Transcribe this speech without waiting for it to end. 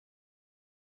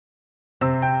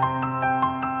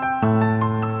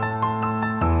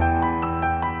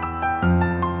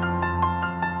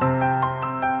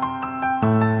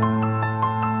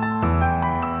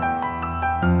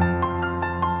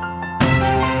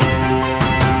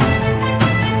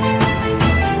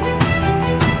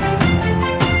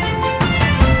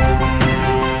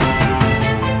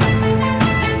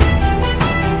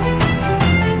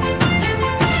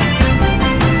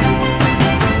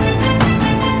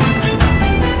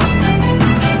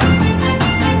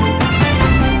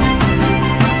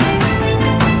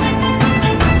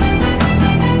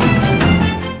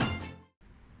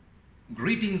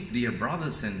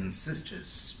brothers and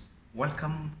sisters,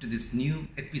 welcome to this new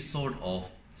episode of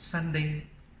Sunday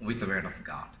with the Word of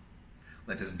God.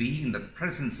 Let us be in the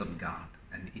presence of God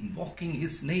and invoking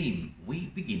His name.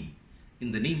 We begin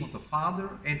in the name of the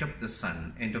Father and of the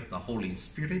Son and of the Holy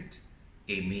Spirit.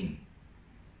 Amen.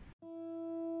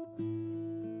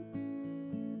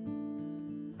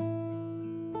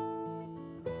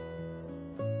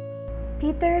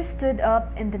 Peter stood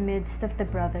up in the midst of the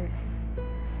brothers.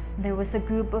 There was a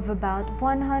group of about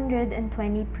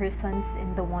 120 persons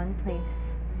in the one place.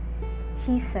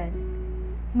 He said,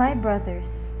 "My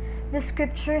brothers, the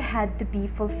scripture had to be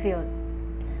fulfilled,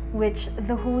 which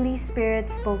the Holy Spirit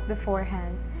spoke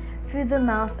beforehand through the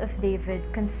mouth of David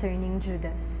concerning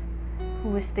Judas,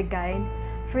 who was the guide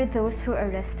for those who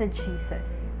arrested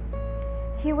Jesus.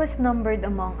 He was numbered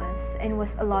among us and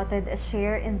was allotted a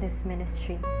share in this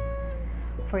ministry.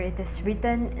 For it is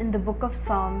written in the book of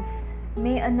Psalms,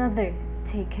 'May another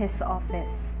take his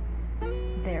office.'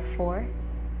 Therefore,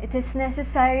 it is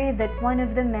necessary that one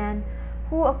of the men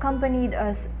who accompanied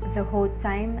us the whole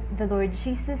time the Lord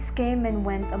Jesus came and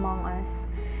went among us,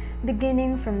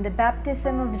 beginning from the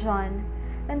baptism of John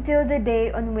until the day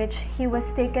on which he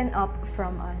was taken up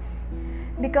from us,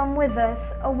 become with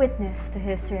us a witness to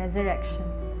his resurrection."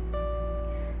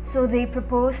 So they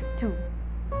proposed two: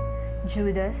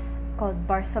 Judas, called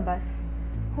Barsabas,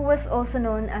 who was also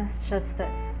known as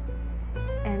Justus,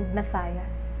 and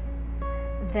Matthias.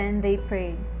 Then they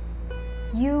prayed,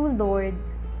 "You, Lord,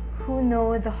 who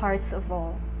know the hearts of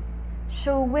all,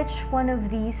 show which one of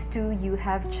these two you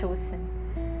have chosen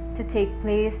to take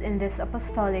place in this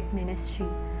apostolic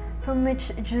ministry, from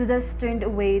which Judas turned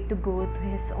away to go to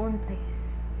his own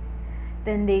place."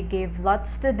 Then they gave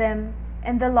lots to them,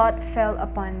 and the lot fell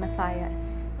upon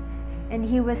Matthias, and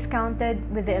he was counted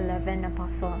with the 11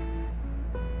 apostles.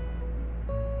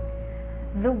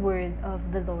 The word of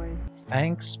the Lord.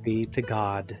 Thanks be to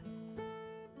God.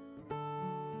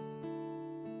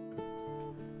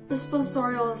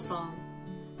 Responsorial Psalm.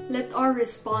 Let our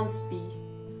response be,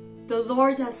 "The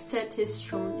Lord has set his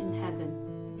throne in heaven."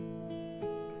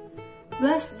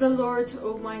 Bless the Lord,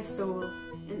 O my soul,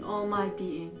 and all my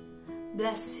being.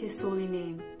 Bless his holy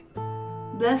name.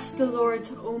 Bless the Lord,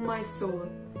 O my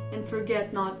soul, and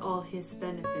forget not all his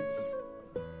benefits.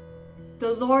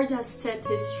 The Lord has set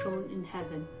his throne in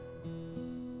heaven.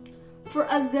 For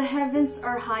as the heavens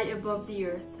are high above the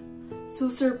earth, so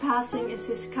surpassing is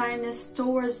his kindness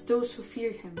towards those who fear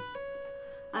him.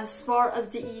 As far as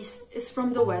the east is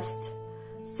from the west,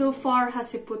 so far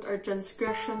has he put our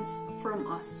transgressions from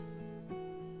us.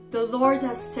 The Lord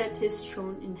has set his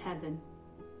throne in heaven.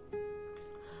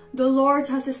 The Lord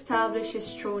has established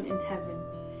his throne in heaven,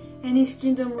 and his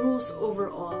kingdom rules over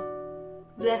all.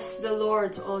 Bless the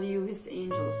Lord, all you his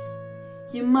angels,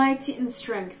 you mighty in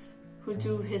strength, who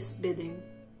do his bidding.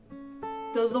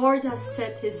 The Lord has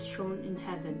set his throne in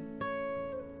heaven.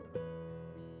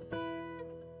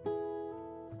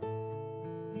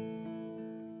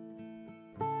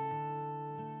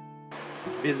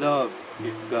 Beloved,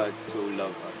 if God so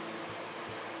loved us,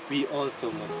 we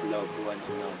also must love one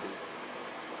another.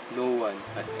 No one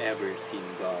has ever seen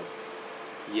God.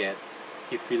 Yet,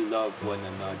 if we love one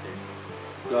another,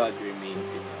 God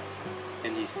remains in us,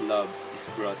 and his love is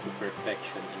brought to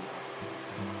perfection in us.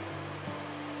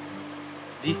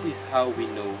 This is how we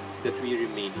know that we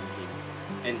remain in him,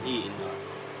 and he in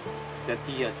us, that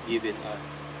he has given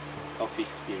us of his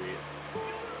Spirit.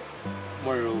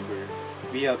 Moreover,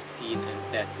 we have seen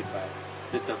and testified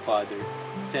that the Father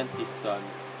sent his Son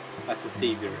as a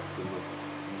Savior of the world.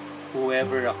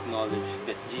 Whoever acknowledges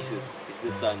that Jesus is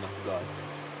the Son of God,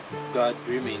 God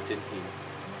remains in him,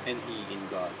 and he in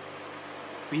God.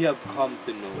 We have come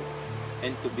to know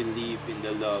and to believe in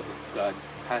the love God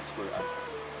has for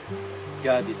us.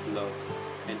 God is love,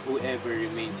 and whoever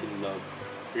remains in love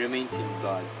remains in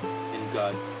God, and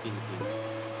God in him.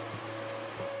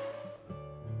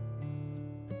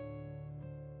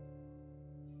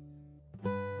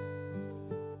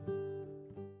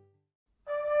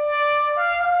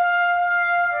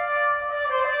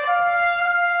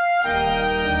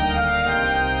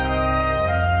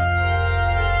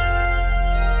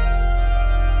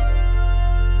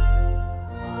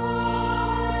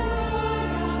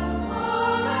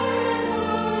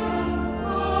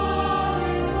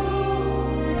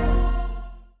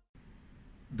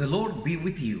 The Lord be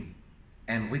with you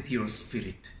and with your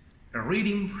spirit. A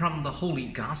reading from the Holy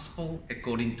Gospel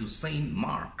according to Saint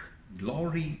Mark.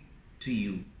 Glory to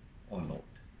you, O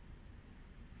Lord.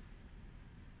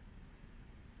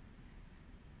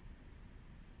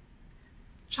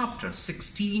 Chapter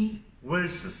 16,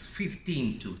 verses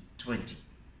 15 to 20.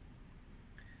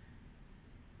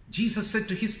 Jesus said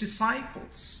to his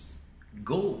disciples,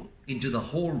 "Go into the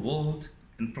whole world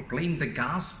and proclaim the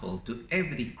gospel to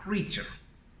every creature.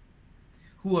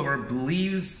 Whoever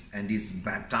believes and is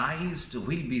baptized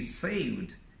will be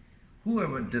saved.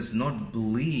 Whoever does not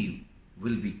believe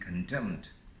will be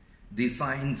condemned. These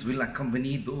signs will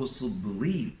accompany those who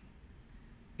believe.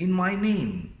 In my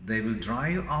name they will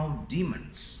drive out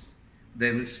demons.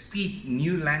 They will speak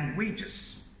new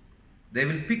languages. They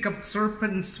will pick up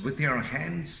serpents with their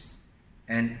hands,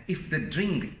 and if they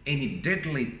drink any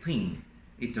deadly thing,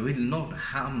 it will not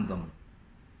harm them.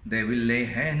 They will lay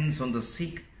hands on the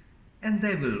sick, and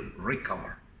they will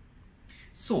recover."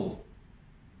 So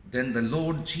then the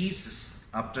Lord Jesus,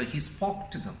 after he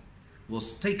spoke to them,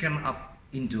 was taken up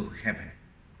into heaven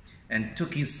and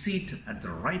took his seat at the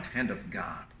right hand of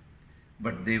God.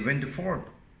 But they went forth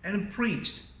and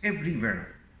preached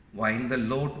everywhere, while the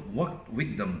Lord worked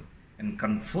with them and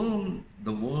confirmed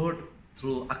the word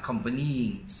through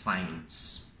accompanying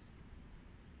signs.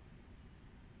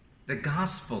 The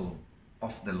Gospel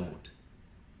of the Lord.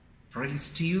 Praise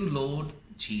to you, Lord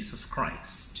Jesus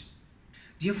Christ.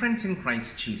 Dear friends in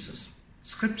Christ Jesus,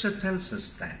 Scripture tells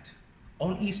us that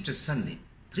on Easter Sunday,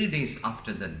 3 days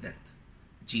after the death,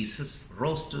 Jesus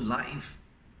rose to life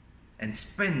and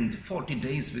spent 40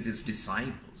 days with his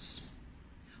disciples.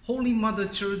 Holy Mother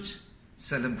Church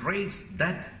celebrates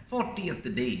that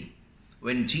 40th day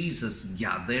when Jesus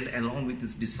gathered along with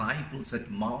his disciples at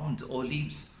Mount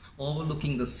Olives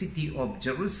overlooking the city of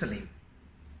Jerusalem.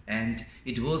 And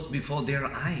it was before their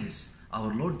eyes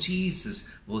our Lord Jesus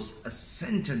was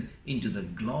ascended into the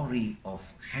glory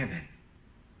of heaven.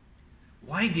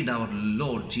 Why did our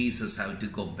Lord Jesus have to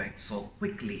go back so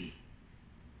quickly?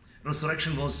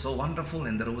 Resurrection was so wonderful,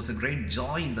 and there was a great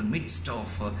joy in the midst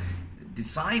of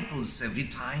disciples every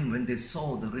time when they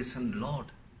saw the risen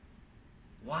Lord.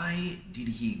 Why did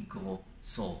he go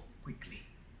so quickly?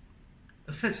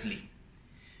 Firstly,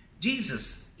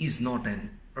 Jesus is not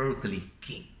an earthly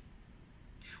king.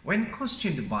 When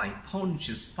questioned by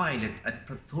Pontius Pilate at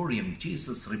Praetorium,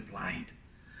 Jesus replied,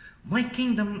 "My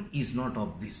kingdom is not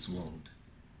of this world,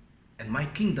 and my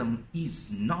kingdom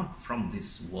is not from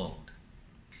this world."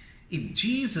 If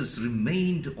Jesus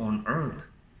remained on earth,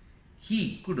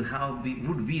 he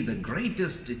would be the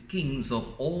greatest kings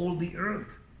of all the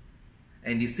earth,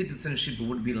 and his citizenship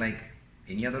would be like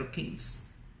any other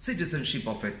king's citizenship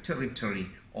of a territory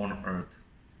on earth.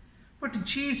 But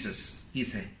Jesus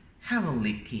is a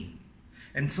heavenly king,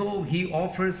 and so he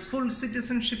offers full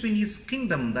citizenship in his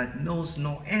kingdom that knows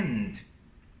no end.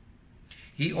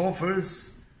 He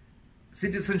offers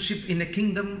citizenship in a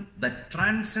kingdom that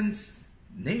transcends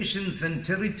nations and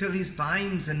territories,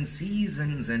 times and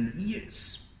seasons and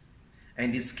years,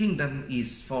 and his kingdom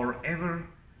is forever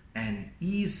and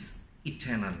is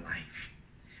eternal life.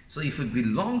 So if we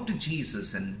belong to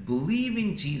Jesus and believe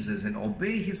in Jesus and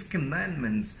obey his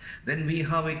commandments, then we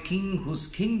have a king whose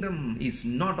kingdom is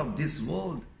not of this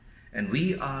world, and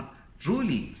we are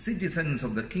truly citizens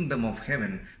of the kingdom of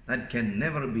heaven that can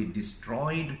never be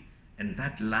destroyed and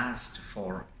that lasts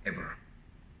forever.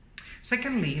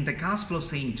 Secondly, in the Gospel of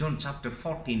St. John chapter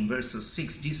 14 verses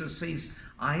 6, Jesus says,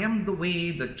 "I am the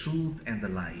way, the truth, and the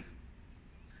life.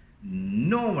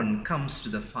 No one comes to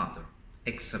the Father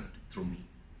except through me."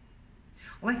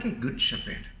 Like a good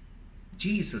shepherd,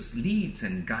 Jesus leads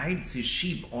and guides his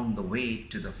sheep on the way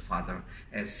to the Father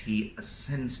as he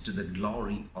ascends to the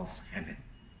glory of heaven.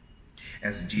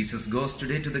 As Jesus goes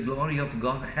today to the glory of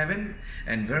God, heaven,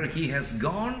 and where he has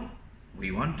gone, we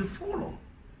want to follow.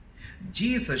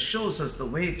 Jesus shows us the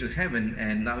way to heaven,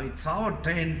 and now it's our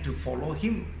turn to follow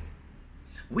him.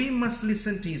 We must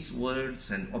listen to his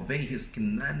words and obey his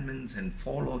commandments and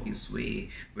follow his way,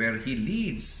 where he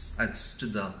leads us to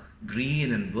the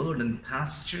green and verdant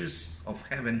pastures of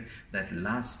heaven that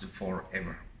last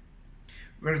forever.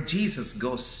 Where Jesus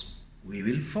goes, we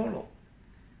will follow,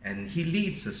 and he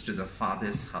leads us to the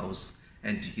Father's house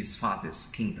and to his Father's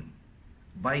kingdom.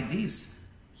 By this,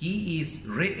 he is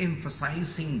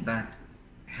re-emphasizing that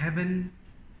heaven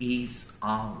is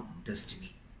our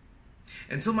destiny.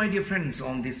 And so, my dear friends,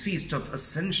 on this feast of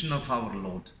Ascension of our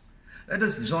Lord, let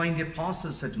us join the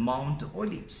apostles at Mount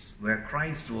Olives, where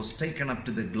Christ was taken up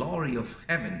to the glory of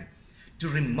heaven, to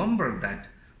remember that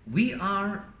we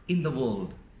are in the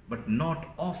world, but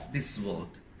not of this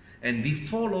world, and we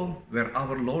follow where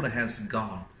our Lord has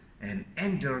gone and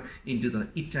enter into the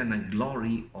eternal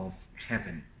glory of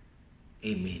heaven.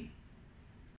 Amen.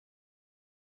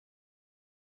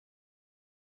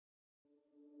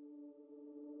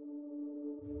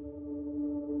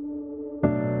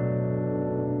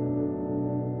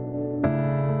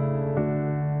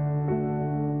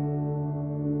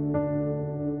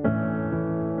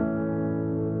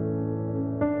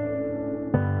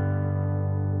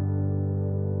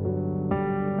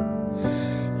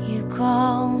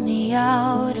 me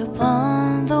out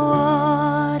upon the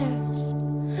waters,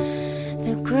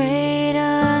 the great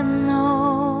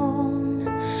unknown,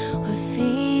 where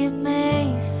feet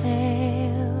may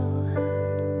fail.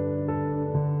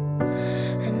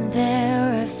 And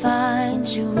there I find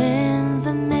you in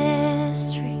the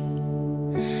mystery,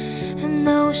 and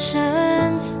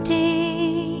oceans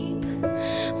deep,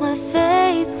 my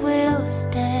faith will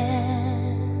stand.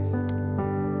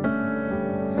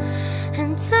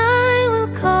 And I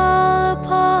will call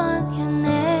upon your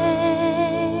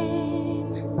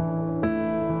name,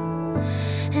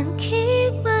 and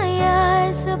keep my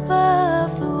eyes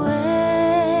above the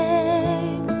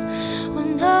waves.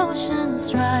 When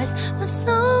oceans rise, my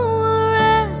soul will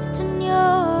rest in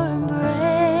your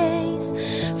embrace.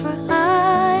 For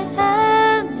I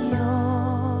am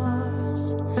yours,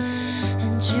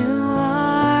 and you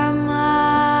are mine.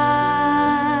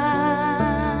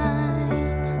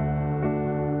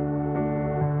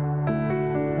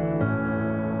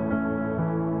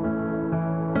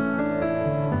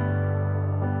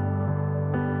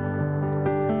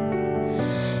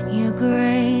 Your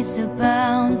grace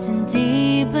abounds in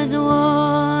deepest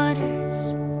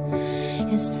waters.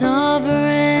 Your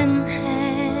sovereign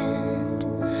hand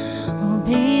will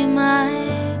be my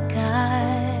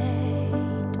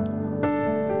guide.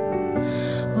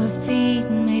 Where feet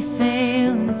may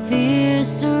fail and fear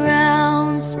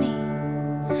surrounds me,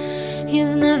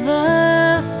 you've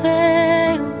never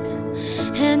failed,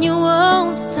 and you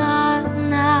won't start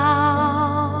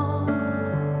now.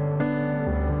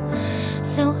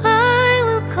 So I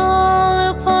will call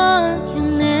upon your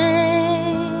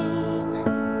name,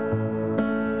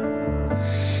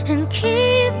 and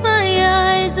keep my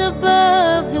eyes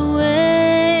above the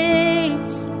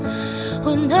waves.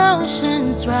 When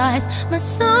oceans rise, my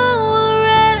soul will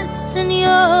rest in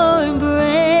your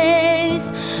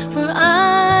embrace. For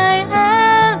I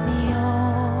am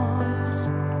yours,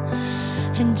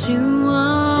 and you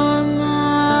are mine.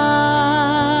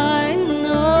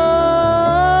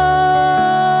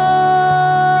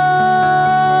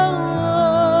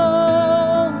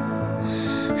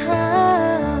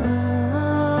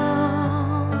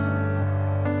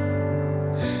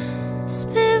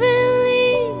 Spirit,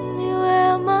 lead me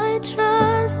where my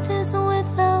trust is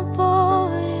without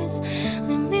borders.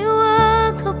 Let me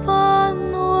walk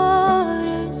upon the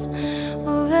waters,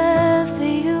 wherever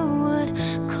you would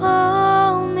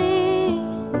call me.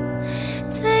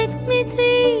 Take me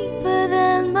deeper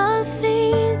than my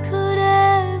feet could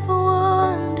ever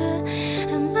wander,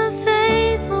 and my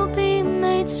faith will be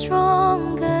made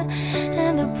stronger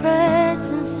in the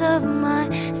presence of my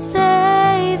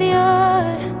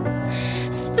Savior.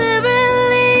 Spirit,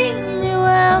 lead me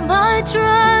where my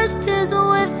trust is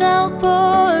without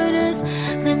borders.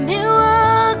 Let me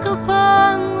walk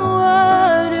upon the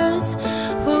waters,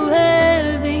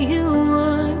 wherever you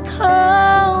would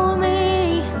call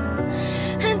me.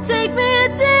 And take me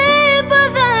deeper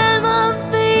than my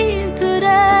feet could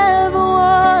ever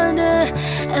wander,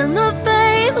 and my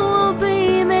faith will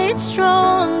be made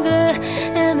stronger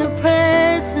in the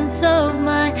presence of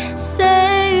my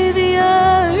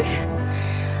Savior.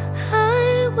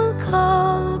 I will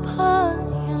call upon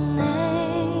your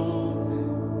name,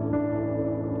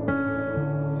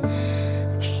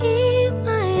 keep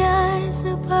my eyes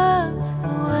above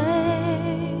the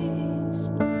waves.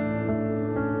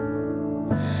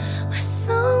 My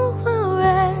soul will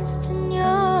rest in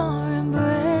your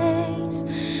embrace.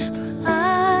 For I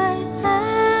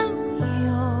am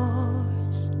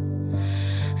yours,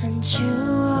 and you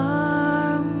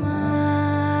are mine.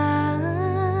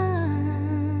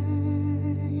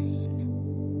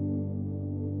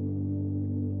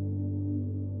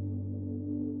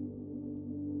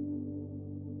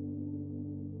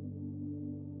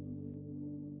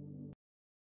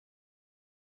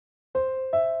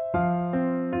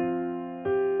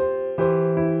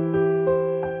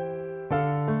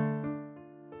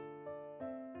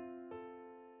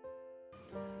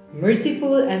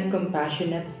 Merciful and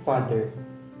compassionate Father,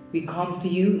 we come to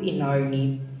you in our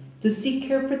need to seek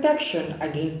your protection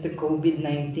against the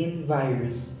COVID-19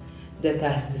 virus that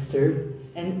has disturbed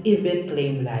and even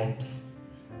claimed lives.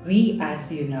 We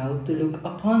ask you now to look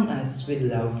upon us with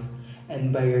love,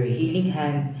 and by your healing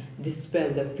hand dispel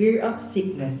the fear of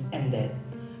sickness and death,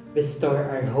 restore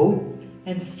our hope,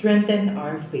 and strengthen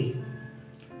our faith.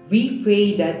 We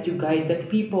pray that you guide the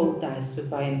people tasked to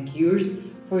find cures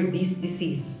for this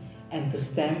disease and to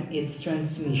stem its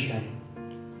transmission.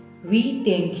 We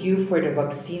thank you for the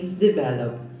vaccines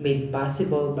developed, made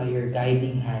possible by your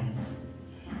guiding hands.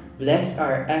 Bless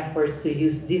our efforts to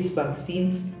use these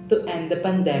vaccines to end the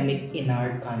pandemic in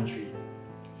our country.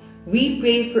 We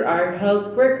pray for our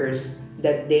health workers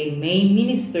that they may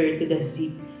minister to the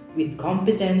sick with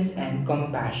competence and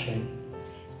compassion.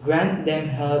 Grant them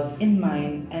health in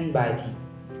mind and body,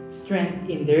 strength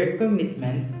in their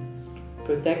commitment,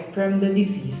 protect from the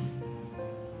disease.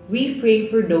 We pray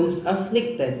for those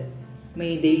afflicted.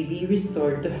 May they be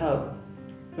restored to health.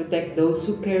 Protect those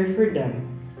who care for them.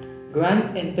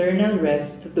 Grant eternal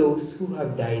rest to those who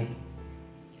have died.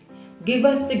 Give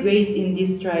us the grace in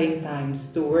these trying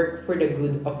times to work for the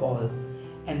good of all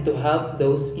and to help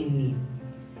those in need.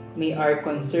 May our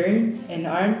concern and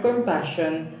our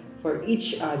compassion for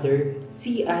each other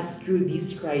see us through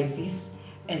this crisis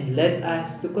and lead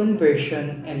us to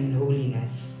conversion and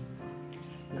holiness.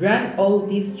 Grant all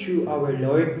this through our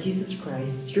Lord Jesus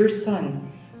Christ, your Son,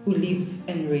 who lives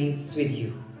and reigns with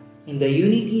you, in the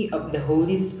unity of the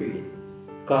Holy Spirit,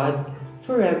 God,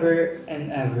 forever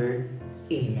and ever.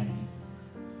 Amen.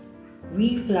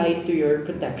 We fly to your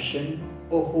protection,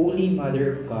 O Holy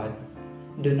Mother of God.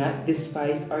 Do not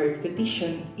despise our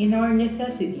petition in our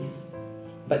necessities,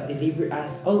 but deliver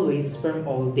us always from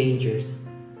all dangers.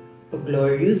 O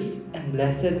glorious and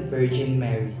blessed Virgin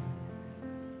Mary.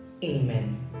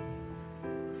 Amen.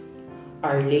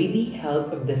 Our Lady,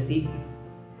 Health of the Sick,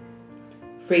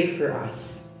 pray for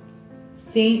us.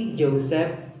 Saint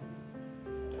Joseph,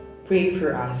 pray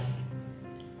for us.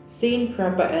 Saint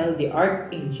Raphael the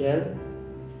Archangel,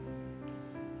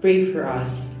 pray for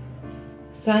us.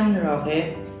 San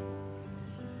Roque,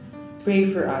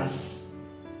 pray for us.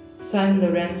 San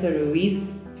Lorenzo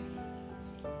Ruiz,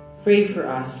 pray for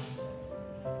us.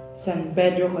 San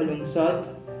Pedro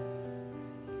Calungsod,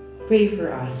 pray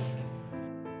for us.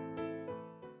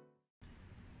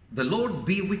 The Lord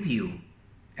be with you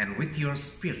and with your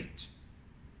spirit.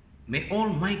 May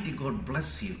Almighty God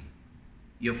bless you,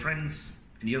 your friends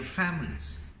and your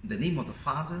families. In the name of the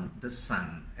Father, the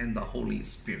Son, and the Holy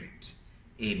Spirit.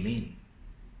 Amen.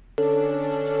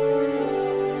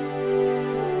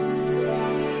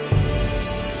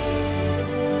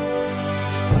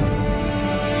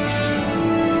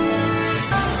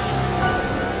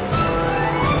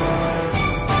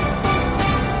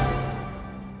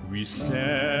 We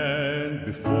stand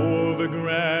before the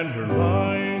grand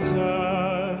horizon.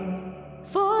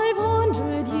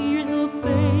 500 years of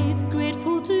faith,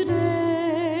 grateful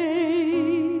today.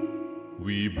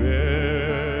 We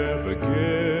bear the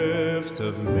gift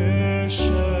of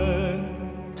mission.